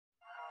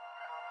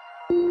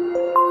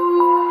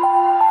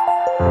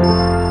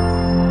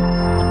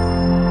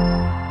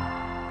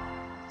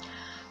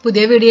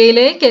പുതിയ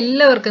വീഡിയോയിലേക്ക്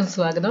എല്ലാവർക്കും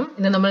സ്വാഗതം.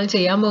 ഇന്ന് നമ്മൾ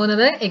ചെയ്യാൻ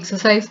പോകുന്നത്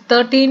എക്സസൈസ്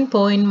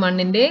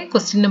 13.1ന്റെ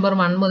ക്വസ്റ്റ്യൻ നമ്പർ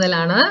 1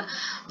 മുതലാണ്.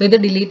 അപ്പോൾ ഇത്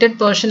ഡിലീറ്റഡ്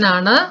പോർഷൻ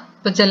ആണ്.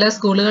 ഇപ്പോൾ ചില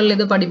സ്കൂളുകളിൽ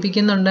ഇത്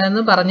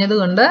പഠിപ്പിക്കുന്നുണ്ടെന്ന്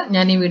പറഞ്ഞതുകൊണ്ട്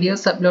ഞാൻ ഈ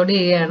വീഡിയോസ് അപ്ലോഡ്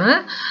ചെയ്യുകയാണ്.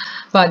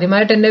 അപ്പോൾ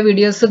ആദ്യമായിട്ട് എൻ്റെ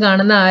വീഡിയോസ്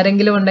കാണുന്ന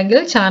ആരെങ്കിലും ഉണ്ടെങ്കിൽ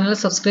ചാനൽ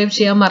സബ്സ്ക്രൈബ്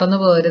ചെയ്യാൻ മറന്നു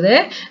പോകരുത്.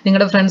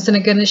 നിങ്ങളുടെ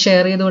ഫ്രണ്ട്സിനൊക്കെ ഒന്ന്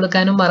ഷെയർ ചെയ്ത്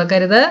കൊടുക്കാനും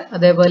മറക്കരുത്.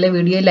 അതേപോലെ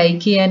വീഡിയോ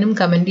ലൈക്ക് ചെയ്യാനും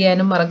കമൻറ്റ്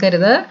ചെയ്യാനും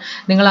മറക്കരുത്.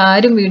 നിങ്ങൾ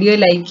ആരും വീഡിയോ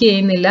ലൈക്ക്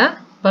ചെയ്യുന്നില്ല.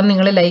 അപ്പം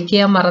നിങ്ങൾ ലൈക്ക്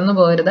ചെയ്യാൻ മറന്നു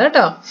പോകരുത്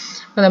കേട്ടോ.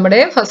 അപ്പോൾ നമ്മുടെ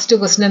ഫസ്റ്റ്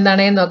ക്വസ്റ്റ്യൻ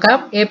എന്താണെന്ന് നോക്കാം.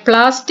 A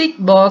plastic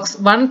box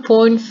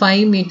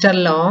 1.5 meter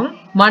long,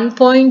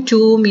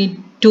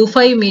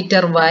 1.25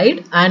 meter wide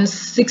and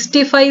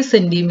 65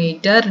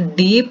 centimeter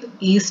deep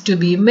is to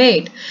be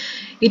made.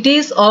 It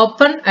is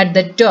open at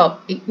the top.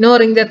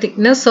 Ignoring the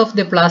thickness of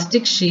the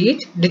plastic sheet,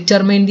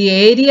 determine the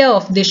area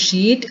of the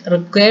sheet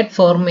required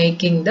for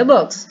making the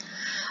box.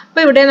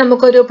 അപ്പോൾ ഇവിടെ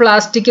നമുക്കൊരു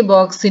plastic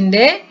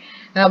ബോക്സിന്റെ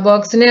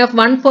ബോക്സിനെ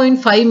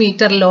 1.5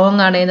 meter long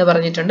ആണ് എന്ന്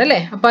പറഞ്ഞിട്ടുണ്ട്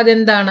അല്ലേ. അപ്പൊ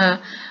അതെന്താണ്?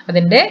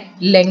 അതിന്റെ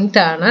ലെങ്ത്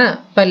ആണ്.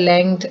 അപ്പൊ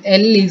length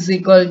L is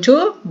equal to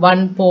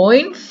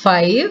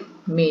 1.5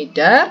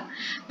 meter.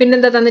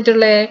 പിന്നെന്താ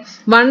തന്നിട്ടുള്ളത്?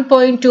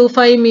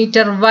 1.25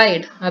 meter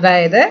wide,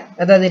 അതായത്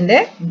അതതിന്റെ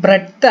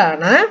ബ്രെഡ്ത്ത്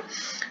ആണ്.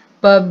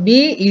 അപ്പൊ B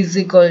is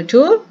equal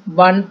to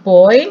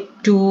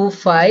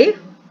 1.25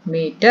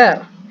 meter.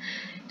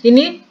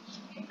 ഇനി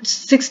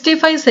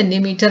 65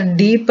 centimeter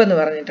ഡീപ്പ് എന്ന്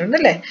പറഞ്ഞിട്ടുണ്ട്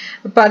അല്ലേ.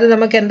 അപ്പൊ അത്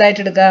നമുക്ക്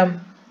എന്തായിട്ട് എടുക്കാം?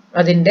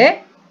 അതിന്റെ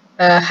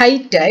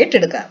ഹൈറ്റ് ആയിട്ട്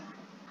എടുക്കാം.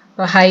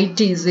 അപ്പൊ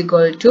height is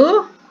equal to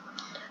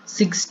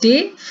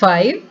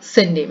 65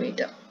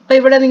 centimeter. അപ്പൊ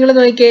ഇവിടെ നിങ്ങൾ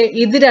നോക്കിയേ,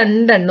 ഇത്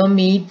രണ്ടെണ്ണം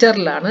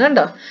മീറ്ററിലാണ്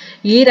കണ്ടോ.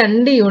 ഈ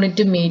 2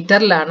 യൂണിറ്റ്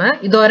മീറ്ററിലാണ്,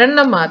 ഇത്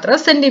ഒരെണ്ണം മാത്രം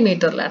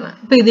സെന്റിമീറ്ററിലാണ്.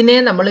 അപ്പൊ ഇതിനെ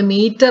നമ്മൾ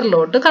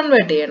മീറ്ററിലോട്ട്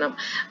കൺവേർട്ട് ചെയ്യണം.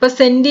 അപ്പൊ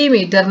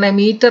സെന്റിമീറ്ററിനെ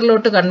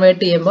മീറ്ററിലോട്ട്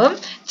കൺവേർട്ട് ചെയ്യുമ്പോൾ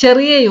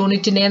ചെറിയ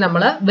യൂണിറ്റിനെ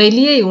നമ്മൾ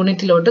വലിയ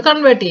യൂണിറ്റിലോട്ട്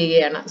കൺവേർട്ട്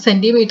ചെയ്യുകയാണ്.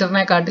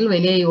 സെന്റിമീറ്ററിനെക്കാട്ടിൽ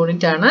വലിയ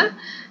യൂണിറ്റ് ആണ്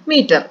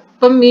മീറ്റർ.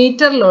 അപ്പം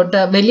മീറ്ററിലോട്ട്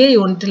വലിയ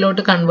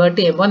യൂണിറ്റിലോട്ട് കൺവേർട്ട്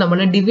ചെയ്യുമ്പോൾ നമ്മൾ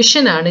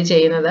ഡിവിഷൻ ആണ്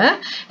ചെയ്യുന്നത്.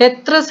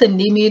 എത്ര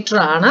സെന്റിമീറ്റർ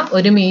ആണ്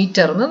ഒരു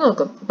മീറ്റർ എന്ന്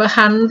നോക്കും. അപ്പൊ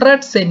 100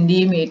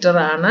 centimeter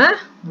ആണ്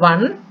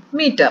 1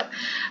 meter.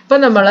 അപ്പൊ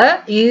നമ്മൾ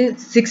ഈ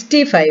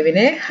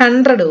 65നെ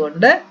 100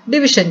 കൊണ്ട്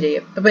ഡിവിഷൻ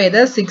ചെയ്യും. അപ്പൊ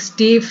ഇത്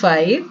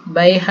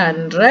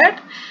 65/100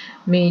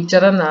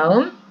 meter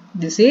എന്നാവും.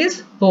 This is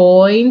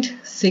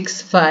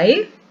 0.65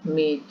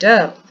 meter.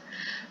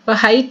 അപ്പൊ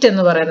ഹൈറ്റ്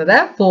എന്ന് പറയുന്നത്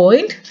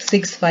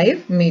 0.65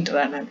 meter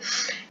ആണ്.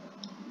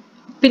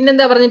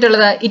 പിന്നെന്താ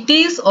പറഞ്ഞിട്ടുള്ളത്? It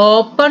is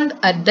opened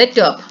at the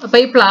top. അപ്പൊ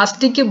ഈ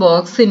പ്ലാസ്റ്റിക്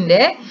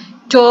ബോക്സിന്റെ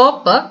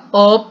ടോപ്പ്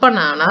ഓപ്പൺ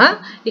ആണ്.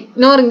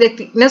 Ignoring the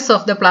thickness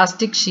of the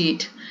plastic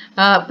sheet.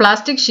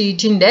 Plastic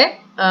ഷീറ്റിന്റെ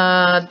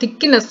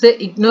തിക്നെസ്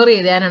ഇഗ്നോർ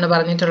ചെയ്യാനാണ്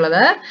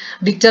പറഞ്ഞിട്ടുള്ളത്.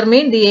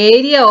 Determine the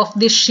area of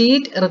the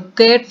sheet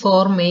required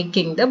for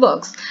making the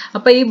box.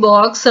 അപ്പൊ ഈ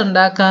ബോക്സ്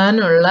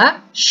ഉണ്ടാക്കാനുള്ള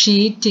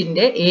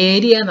ഷീറ്റിന്റെ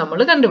ഏരിയ നമ്മൾ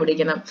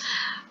കണ്ടുപിടിക്കണം.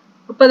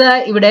 അപ്പൊ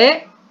ഇവിടെ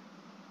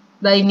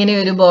ഇങ്ങനെ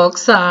ഒരു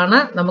ബോക്സ് ആണ്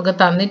നമുക്ക്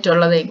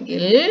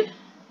തന്നിട്ടുള്ളതെങ്കിൽ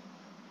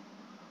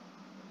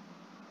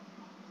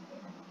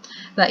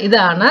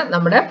ഇതാണ്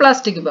നമ്മുടെ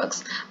പ്ലാസ്റ്റിക്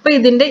ബോക്സ്. അപ്പൊ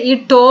ഇതിന്റെ ഈ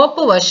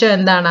ടോപ്പ് വശം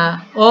എന്താണ്?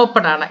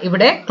 ഓപ്പൺ ആണ്.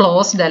 ഇവിടെ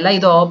ക്ലോസ്ഡ് അല്ല,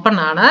 ഇത് ഓപ്പൺ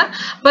ആണ്.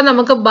 അപ്പൊ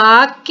നമുക്ക്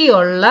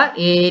ബാക്കിയുള്ള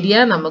ഏരിയ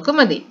നമുക്ക്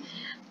മതി.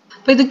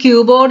 അപ്പൊ ഇത്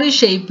ക്യൂബോയിഡ്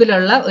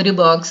ഷേപ്പിലുള്ള ഒരു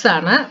ബോക്സ്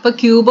ആണ്. അപ്പൊ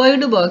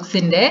ക്യൂബോയിഡ്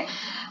ബോക്സിന്റെ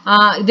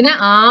ഇതിന്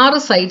 6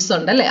 സൈഡ്സ്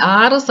ഉണ്ട് അല്ലെ.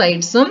 6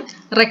 സൈഡ്സും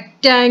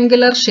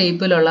റെക്റ്റാങ്കുലർ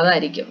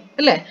ഷേപ്പിലുള്ളതായിരിക്കും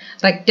അല്ലെ.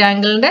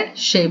 റെക്റ്റാങ്കിളിന്റെ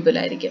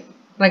ഷേപ്പിലായിരിക്കും.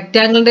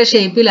 റെക്റ്റാങ്കിളിന്റെ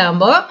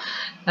ഷേപ്പിലാകുമ്പോൾ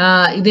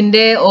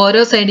ഇതിന്റെ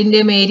ഓരോ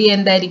സൈഡിന്റെയും ഏരിയ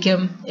എന്തായിരിക്കും?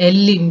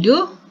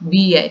 L/B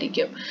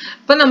ആയിരിക്കും.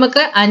 അപ്പൊ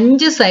നമുക്ക്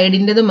 5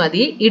 സൈഡിൻ്റെത്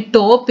മതി, ഈ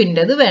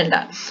ടോപ്പിൻ്റെത് വേണ്ട.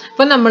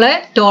 അപ്പൊ നമ്മള്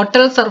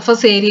ടോട്ടൽ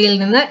സർഫസ് ഏരിയയിൽ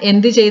നിന്ന്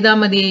എന്ത് ചെയ്താൽ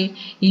മതി?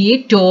 ഈ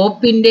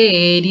ടോപ്പിന്റെ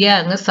ഏരിയ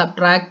അങ്ങ്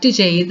സബ്ട്രാക്ട്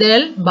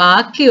ചെയ്താൽ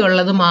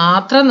ബാക്കിയുള്ളത്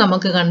മാത്രം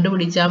നമുക്ക്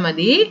കണ്ടുപിടിച്ചാൽ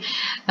മതി.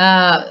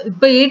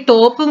 ഇപ്പൊ ഈ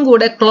ടോപ്പും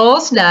കൂടെ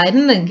ക്ലോസ്ഡ്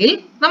ആയിരുന്നെങ്കിൽ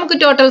നമുക്ക്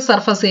ടോട്ടൽ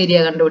സർഫസ് ഏരിയ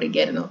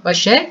കണ്ടുപിടിക്കായിരുന്നു.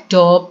 പക്ഷെ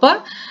ടോപ്പ്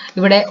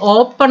ഇവിടെ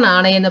ഓപ്പൺ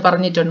ആണ് എന്ന്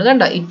പറഞ്ഞിട്ടുണ്ട്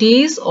കണ്ടോ. It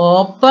is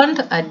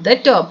opened at the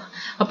top.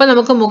 അപ്പൊ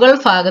നമുക്ക് മുകൾ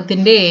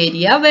ഭാഗത്തിന്റെ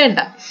ഏരിയ വേണ്ട.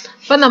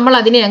 അപ്പൊ നമ്മൾ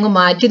അതിനെ അങ്ങ്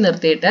മാറ്റി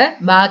നിർത്തിയിട്ട്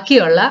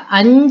ബാക്കിയുള്ള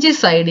 5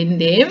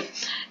 സൈഡിന്റെയും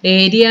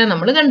ഏരിയ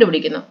നമ്മൾ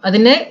കണ്ടുപിടിക്കുന്നു.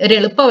 അതിന് ഒരു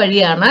എളുപ്പ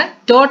വഴിയാണ്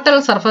ടോട്ടൽ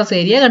സർഫസ്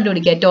ഏരിയ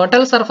കണ്ടുപിടിക്കുക.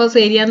 ടോട്ടൽ സർഫസ്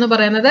ഏരിയ എന്ന്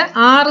പറയുന്നത്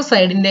 6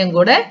 സൈഡിന്റെയും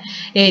കൂടെ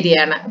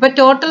ഏരിയ ആണ്. അപ്പൊ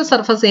ടോട്ടൽ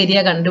സർഫസ് ഏരിയ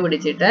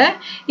കണ്ടുപിടിച്ചിട്ട്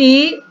ഈ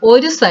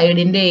ഒരു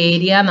സൈഡിന്റെ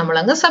ഏരിയ നമ്മൾ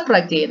അങ്ങ്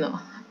സബ്ട്രാക്ട് ചെയ്യുന്നു.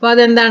 അപ്പൊ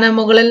അതെന്താണ്?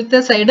 മുകളിലത്തെ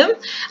സൈഡും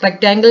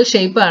റെക്റ്റാങ്കിൾ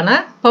ഷേപ്പ് ആണ്.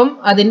 അപ്പം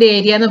അതിന്റെ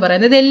ഏരിയ എന്ന്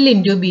പറയുന്നത്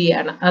L/B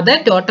ആണ്. അത്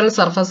ടോട്ടൽ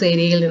സർഫസ്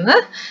ഏരിയയിൽ നിന്ന്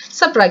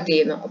സബ്ട്രാക്ട്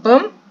ചെയ്യുന്നു.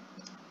 അപ്പം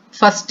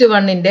ഫസ്റ്റ്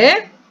വണ്ണിന്റെ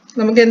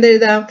നമുക്ക് എന്ത്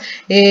എഴുതാം?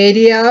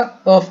 Area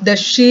of the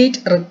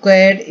sheet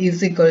required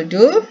is equal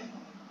to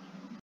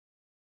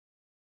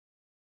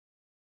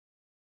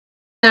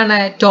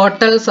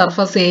total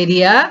surface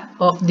area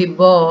of the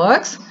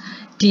box,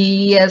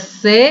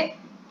 TSA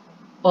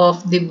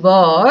of the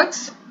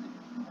box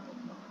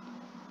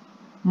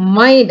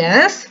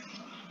minus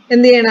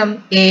എന്ത് ചെയ്യണം?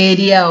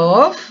 Area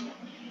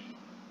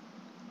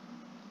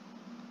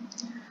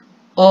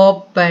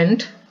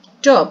opened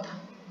top.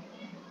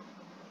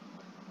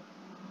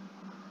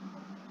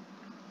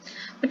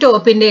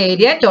 ടോപ്പിന്റെ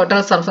ഏരിയ ടോട്ടൽ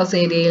സർഫസ്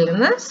ഏരിയയിൽ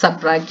നിന്ന്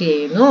സബ്ട്രാക്ട്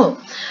ചെയ്യുന്നു.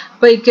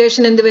 അപ്പോൾ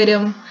ഇക്വേഷൻ എന്ത്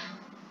വരും?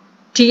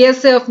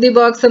 TSA ഓഫ് ദി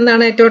ബോക്സ്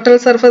എന്താണ്? ടോട്ടൽ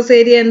സർഫസ്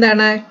ഏരിയ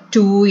എന്താണ്?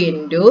 2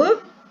 into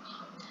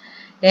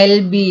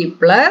LB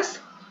plus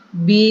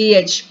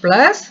BH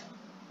plus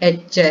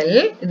HL,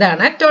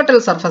 ഇതാണ് total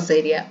surface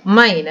area,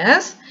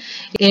 minus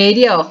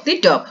area of the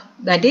top,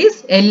 that is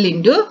L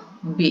into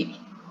B.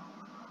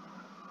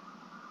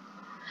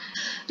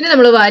 ഇനി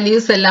നമ്മൾ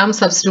വാല്യൂസ് എല്ലാം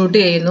സബ്സ്റ്റിറ്റ്യൂട്ട്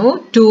ചെയ്യുന്നു.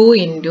 2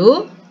 into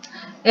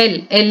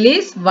L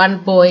is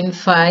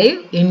 1.5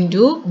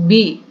 into B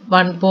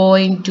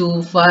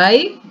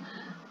 1.25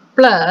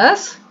 plus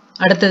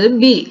അടുത്തത്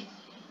B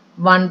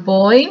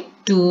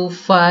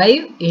 1.25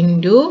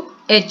 into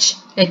H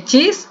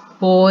is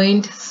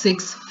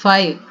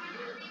 0.65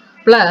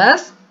 plus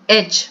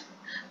H.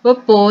 അപ്പോൾ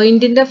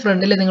പോയിന്റിന്റെ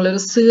ഫ്രണ്ടിൽ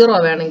നിങ്ങളൊരു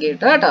 0 വേണമെങ്കിൽ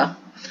കേട്ടോ.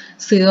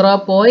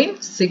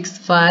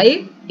 0.65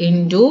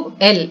 into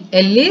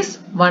L is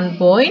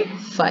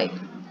 1.5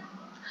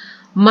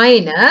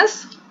 minus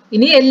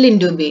ഇനി L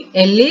into B.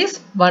 L is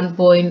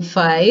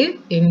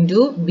 1.5 into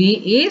B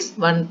is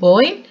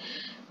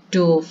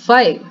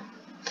 1.25.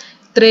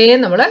 ഇത്രയും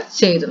നമ്മൾ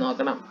ചെയ്ത്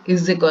നോക്കണം.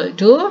 is equal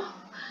to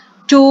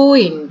 2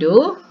 into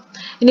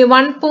ഇനി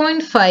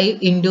 1.5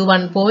 into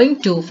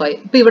 1.25.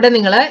 ഇപ്പം ഇവിടെ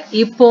നിങ്ങൾ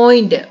ഈ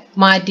പോയിന്റ്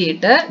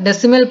മാറ്റിയിട്ട്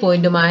ഡെസിമൽ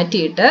പോയിന്റ്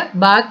മാറ്റിയിട്ട്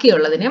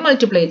ബാക്കിയുള്ളതിനെ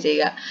മൾട്ടിപ്ലൈ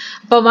ചെയ്യുക.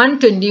 അപ്പോൾ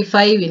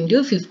 125 into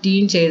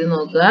 15 ചെയ്ത്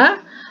നോക്കുക.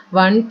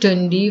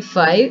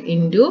 125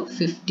 into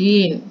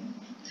 15.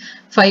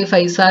 5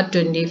 5s are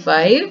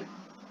 25.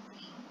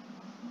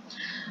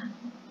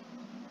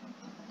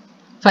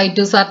 5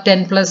 2s are 10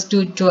 plus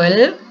 2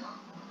 12.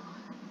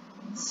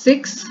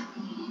 6.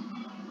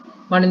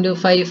 1 into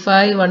 5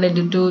 5. 1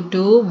 into 2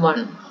 2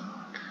 1.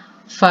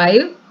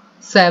 5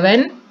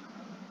 7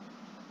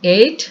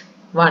 8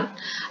 1.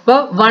 അപ്പോൾ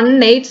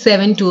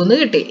 1872 എന്ന്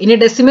കിട്ടി. ഇനി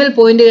ഡെസിമൽ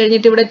പോയിന്റ്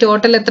കഴിഞ്ഞിട്ട് ഇവിടെ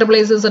ടോട്ടൽ എത്ര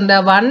പ്ലേസസ് ഉണ്ട്?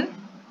 1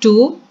 2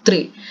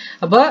 3.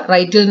 അപ്പോൾ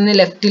റൈറ്റിൽ നിന്ന്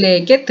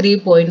ലെഫ്റ്റിലേക്ക് 3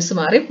 പോയിന്റ്സ്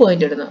മാറി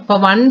പോയിന്റ് ഇടുന്നു. അപ്പോൾ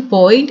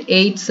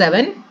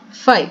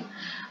 1.875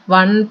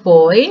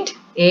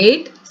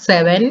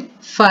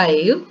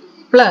 1.875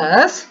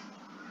 plus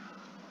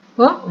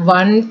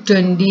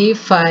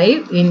 125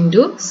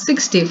 into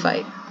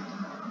 65.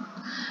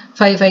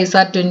 5 5s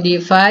are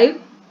 25.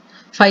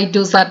 5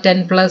 2s are 10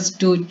 plus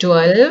 2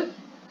 12.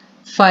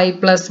 5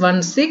 plus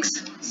 1 6.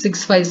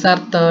 6 5s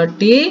are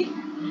 30.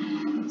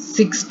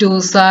 6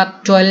 2s are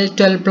 12.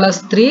 12 plus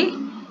 3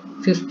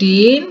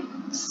 15.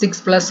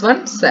 6 plus 1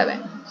 7.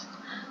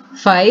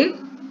 5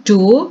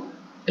 2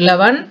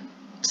 11.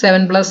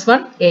 7 plus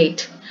 1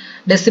 8.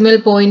 Decimal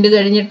point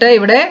കഴിഞ്ഞിട്ട്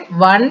ഇവിടെ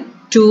 1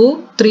 2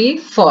 3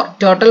 4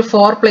 ടോട്ടൽ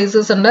 4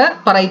 പ്ലേസസ് ഉണ്ട്.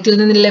 റൈറ്റിൽ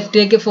നിന്ന്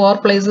ലെഫ്റ്റിലേക്ക് 4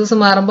 പ്ലേസസ്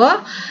മാറുമ്പോൾ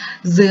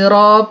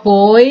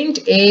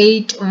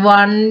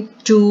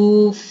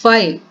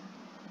 0.8125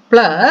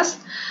 പ്ലസ്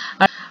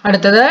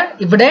അടുത്തത്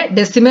ഇവിടെ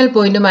ഡെസിമൽ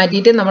പോയിന്റ്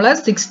മാറ്റിയിട്ട് നമ്മൾ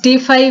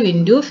 65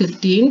 into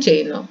 15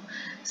 ചെയ്യുന്നു.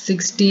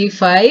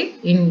 65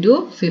 into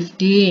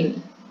 15.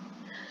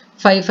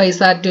 5 5s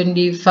are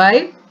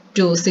 25.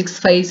 2 6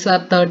 5s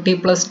are 30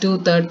 plus 2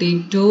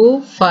 32.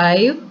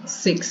 5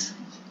 6.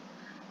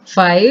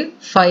 5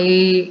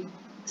 5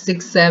 6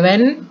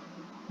 7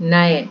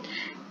 9.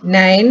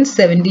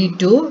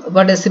 972.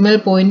 അപ്പോൾ ഡെസിമൽ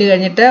പോയിന്റ്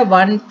കഴിഞ്ഞിട്ട്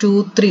 1 2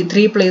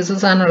 3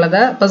 പ്ലേസസ്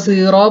ആണുള്ളത്. അപ്പോൾ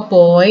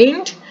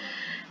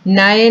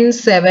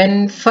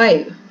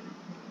 0.975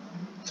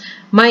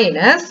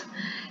 മൈനസ്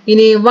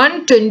ഇനി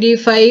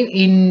 125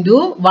 into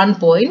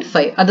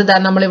 1.5. അത്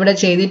നമ്മളിവിടെ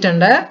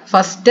ചെയ്തിട്ടുണ്ട്.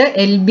 ഫസ്റ്റ്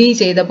LB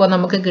ചെയ്തപ്പോൾ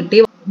നമുക്ക് കിട്ടി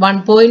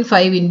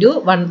 1.5 into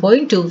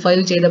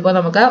 1.25 ചെയ്തപ്പോൾ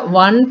നമുക്ക്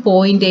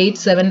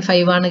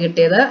 1.875 ആണ്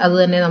കിട്ടിയത്. അത്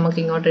തന്നെ നമുക്ക്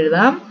ഇങ്ങോട്ട്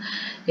എഴുതാം.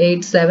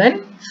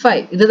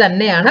 875. ഇത്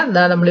തന്നെയാണ്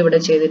നമ്മളിവിടെ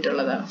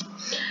ചെയ്തിട്ടുള്ളത്.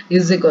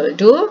 is equal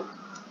to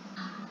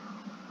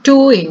 2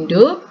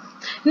 into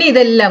ഇനി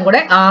ഇതെല്ലാം കൂടെ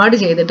ആഡ്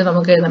ചെയ്തിട്ട്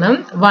നമുക്ക് എഴുതണം.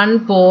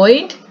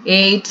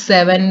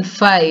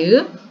 1.875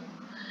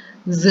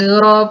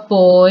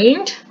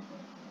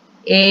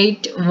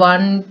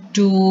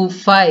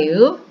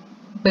 0.8125.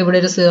 അപ്പോൾ ഇവിടെ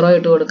ഒരു 0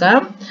 ഇട്ട് കൊടുക്കാം.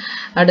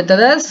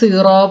 അടുത്തത്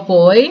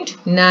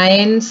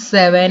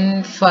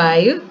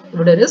 0.975.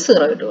 ഇവിടെ ഒരു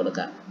 0 ഇട്ട്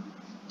കൊടുക്കാം.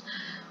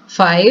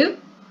 5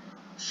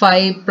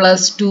 5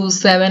 plus 2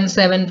 7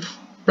 7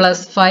 plus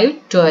 5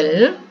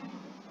 12.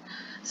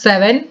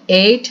 7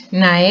 8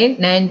 9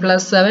 9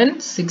 plus 7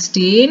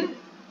 16.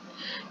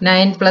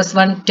 9 plus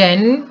 1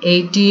 10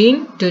 18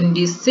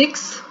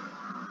 26.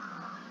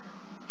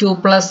 2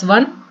 plus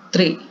 1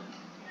 3.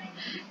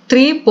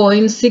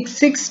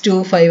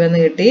 3.6625 എന്ന്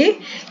കിട്ടി.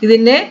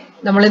 ഇതിനെ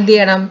നമ്മൾ എന്ത്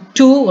ചെയ്യണം?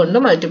 2 കൊണ്ട്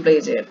മൾട്ടിപ്ലൈ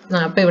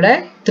ചെയ്യണം. അപ്പോൾ ഇവിടെ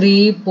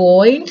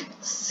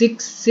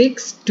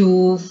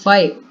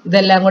 3.6625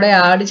 ഇതെല്ലാം കൂടെ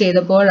ആഡ്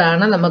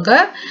ചെയ്തപ്പോഴാണ് നമുക്ക്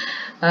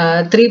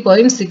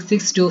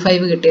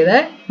 3.6625 കിട്ടിയത്.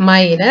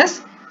 മൈനസ്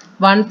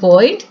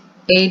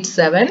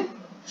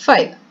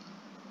 1.875.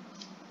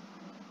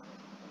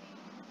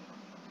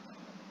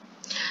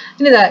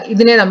 ഇനി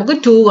ഇതിനെ നമുക്ക്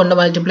 2 കൊണ്ട്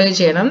മൾട്ടിപ്ലൈ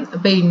ചെയ്യണം.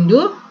 അപ്പോൾ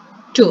into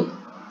 2.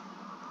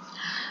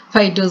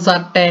 5 2s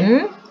are 10.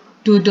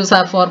 2 2s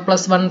are 4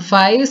 plus 1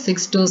 5,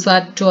 6 2s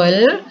are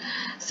 12,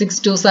 6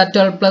 2s are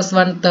 12 plus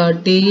 1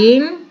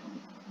 13,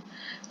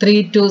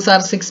 3 2s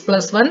are 6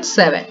 plus 1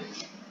 7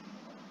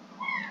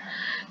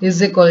 is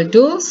equal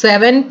to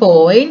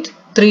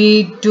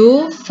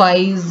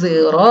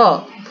 7.3250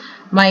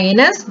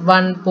 minus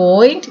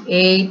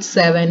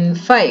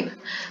 1.875.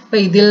 അപ്പോൾ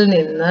ഇതിൽ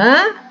നിന്ന്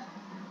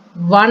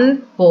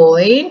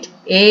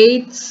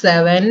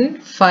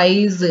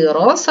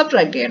 1.8750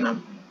 സബ്ട്രാക്ട് ചെയ്യണം.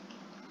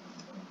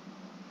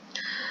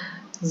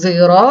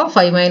 0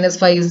 5 minus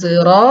 5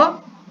 0,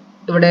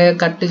 ഇവിടെ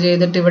കട്ട്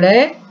ചെയ്തിട്ട് ഇവിടെ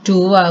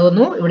 2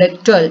 ആകുന്നു, ഇവിടെ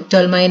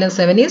 12 minus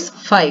 7 is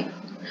 5,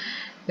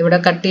 ഇവിടെ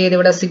കട്ട് ചെയ്ത്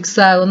ഇവിടെ 6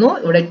 ആകുന്നു,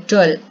 ഇവിടെ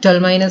 12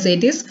 minus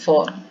 8 is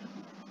 4,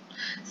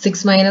 6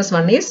 minus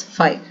 1 is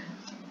 5.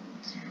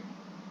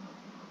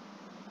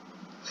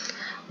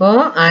 അപ്പോൾ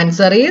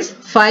ആൻസർ ഈസ്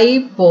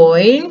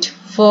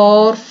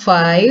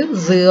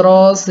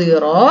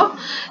 5.4500.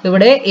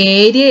 ഇവിടെ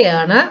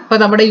ഏരിയയാണ്. അപ്പോൾ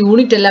നമ്മുടെ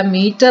യൂണിറ്റ് എല്ലാം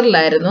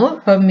മീറ്ററിലായിരുന്നു.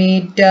 അപ്പോൾ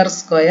മീറ്റർ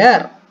സ്ക്വയർ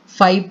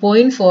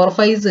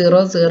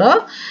 5.4500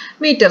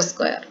 മീറ്റർ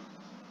സ്ക്വയർ.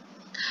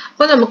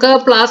 അപ്പോൾ നമുക്ക്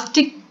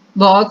പ്ലാസ്റ്റിക്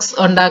ബോക്സ്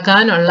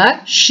ഉണ്ടാക്കാനുള്ള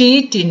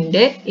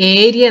ഷീറ്റിന്റെ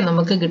ഏരിയ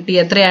നമുക്ക് കിട്ടി.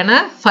 എത്രയാണ്?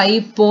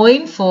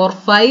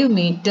 5.45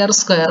 മീറ്റർ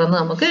സ്ക്വയർ എന്ന്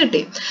നമുക്ക്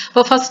കിട്ടി.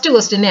 അപ്പോൾ ഫസ്റ്റ്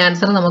ക്വസ്റ്റ്യന്റെ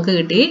ആൻസർ നമുക്ക്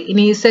കിട്ടി.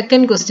 ഇനി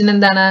സെക്കൻഡ് ക്വസ്റ്റ്യൻ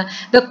എന്താണ്?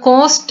 The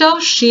cost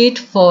of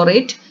sheet for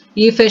it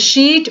if a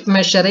sheet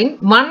measuring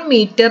 1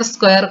 meter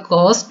square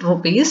cost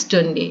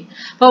 ₹20.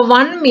 അപ്പോൾ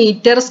 1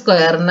 meter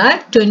സ്ക്വയറിന്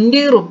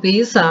 20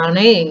 rupees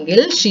ആണ് എങ്കിൽ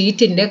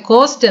ഷീറ്റിന്റെ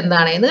കോസ്റ്റ്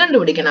എന്താണെന്ന്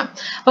കണ്ടുപിടിക്കണം.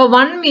 അപ്പോൾ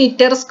 1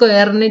 meter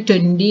സ്ക്വയറിന്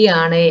 20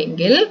 ആണ്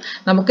എങ്കിൽ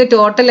നമുക്ക്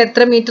ടോട്ടൽ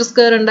എത്ര മീറ്റർ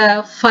സ്ക്വയർ ഉണ്ട്?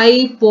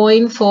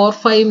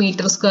 5.45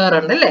 മീറ്റർ സ്ക്വയർ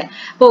ഉണ്ട് അല്ലേ?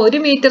 അപ്പോൾ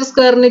 1 മീറ്റർ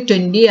സ്ക്വയറിന്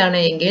 20 ആണ്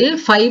എങ്കിൽ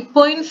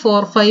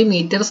 5.45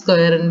 മീറ്റർ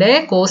സ്ക്വയറിന്റെ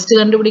കോസ്റ്റ്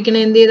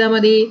കണ്ടുപിടിക്കണം. എന്ത് ചെയ്താൽ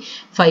മതി?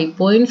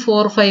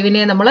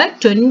 5.45നെ നമ്മൾ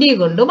 20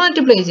 കൊണ്ട്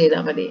മൾട്ടിപ്ലൈ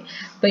ചെയ്താൽ മതി.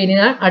 അപ്പൊ ഇനി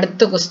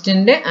അടുത്ത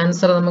ക്വസ്റ്റ്യന്റെ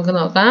ആൻസർ നമുക്ക്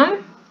നോക്കാം.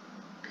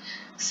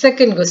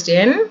 Second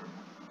question,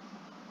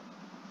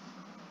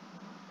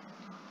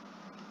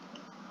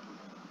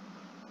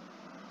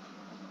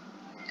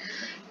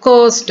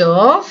 cost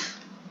of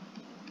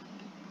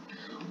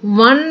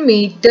 1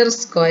 meter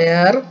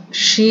square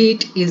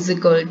sheet is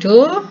equal to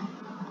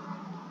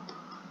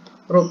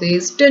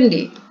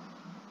 ₹20.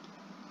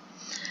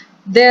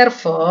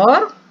 Therefore,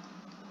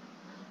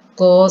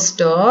 cost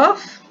of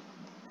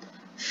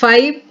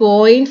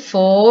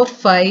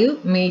 5.45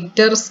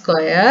 meter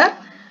square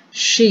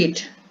sheet,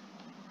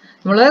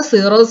 നമ്മൾ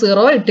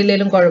 00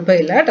 ഇട്ടില്ലേലും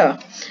കുഴപ്പമില്ല കേട്ടോ,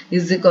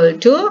 is equal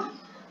to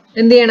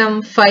എന്ത് ചെയ്യണം?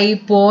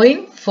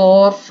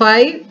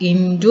 5.45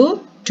 into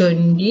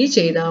 20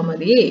 ചെയ്താൽ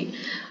മതി.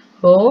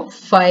 അപ്പോൾ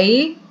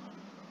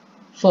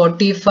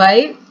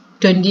 545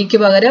 20ക്ക്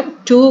പകരം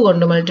 2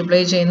 കൊണ്ട് മൾട്ടിപ്ലൈ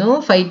ചെയ്യുന്നു.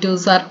 5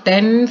 2s are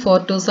 10, 4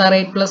 2s are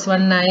 8 plus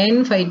 1 9,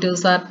 5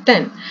 2s are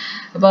 10.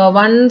 അപ്പോൾ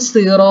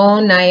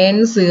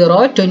 1090,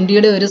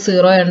 20യുടെ ഒരു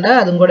 0 ഉണ്ട്,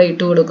 അതും കൂടെ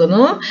ഇട്ട്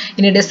കൊടുക്കുന്നു.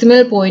 ഇനി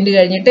ഡെസിമൽ പോയിന്റ്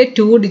കഴിഞ്ഞിട്ട്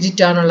 2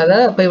 ഡിജിറ്റ് ആണുള്ളത്.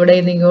 അപ്പോൾ ഇവിടെ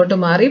നിന്ന് ഇങ്ങോട്ട്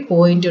മാറി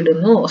പോയിന്റ്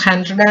ഇടുന്നു.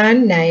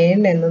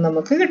 109 എന്ന്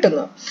നമുക്ക്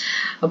കിട്ടുന്നു.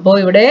 അപ്പോൾ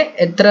ഇവിടെ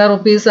എത്ര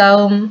റുപ്പീസ്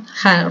ആവും?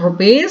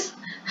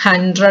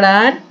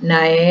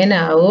 ₹109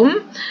 ആവും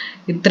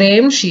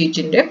ഇത്രയും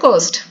ഷീറ്റിന്റെ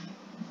കോസ്റ്റ്.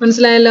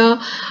 മനസ്സിലായല്ലോ?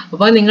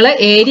 അപ്പോൾ നിങ്ങൾ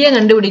ഏരിയ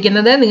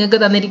കണ്ടുപിടിക്കുന്നത് നിങ്ങൾക്ക്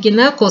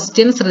തന്നിരിക്കുന്ന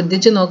ക്വസ്റ്റ്യൻ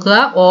ശ്രദ്ധിച്ച് നോക്കുക.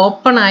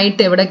 ഓപ്പൺ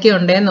ആയിട്ട് എവിടൊക്കെ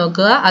ഉണ്ടെന്ന്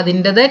നോക്കുക.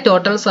 അതിൻ്റെത്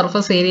ടോട്ടൽ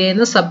സർഫസ് ഏരിയയിൽ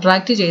നിന്ന്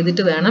സബ്ട്രാക്ട്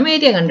ചെയ്തിട്ട് വേണം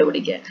ഏരിയ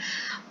കണ്ടുപിടിക്കാൻ.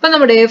 അപ്പം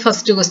നമ്മുടെ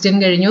ഫസ്റ്റ് ക്വസ്റ്റ്യൻ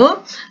കഴിഞ്ഞു.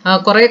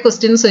 കുറേ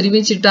ക്വസ്റ്റ്യൻസ്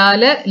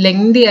ഒരുമിച്ചിട്ടാൽ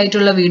ലെങ്തി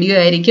ആയിട്ടുള്ള വീഡിയോ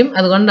ആയിരിക്കും.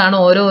 അതുകൊണ്ടാണ്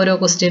ഓരോ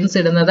ക്വസ്റ്റ്യൻസ്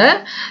ഇടുന്നത്.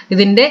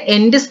 ഇതിൻ്റെ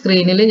എൻഡ്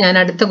സ്ക്രീനിൽ ഞാൻ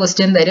അടുത്ത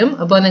ക്വസ്റ്റ്യൻ തരും.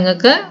 അപ്പോൾ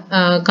നിങ്ങൾക്ക്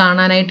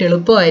കാണാനായിട്ട്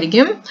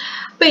എളുപ്പമായിരിക്കും.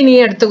 അപ്പോൾ ഇനി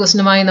അടുത്ത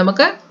ക്വസ്റ്റ്യനുമായി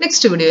നമുക്ക്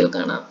നെക്സ്റ്റ് വീഡിയോയിൽ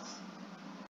കാണാം.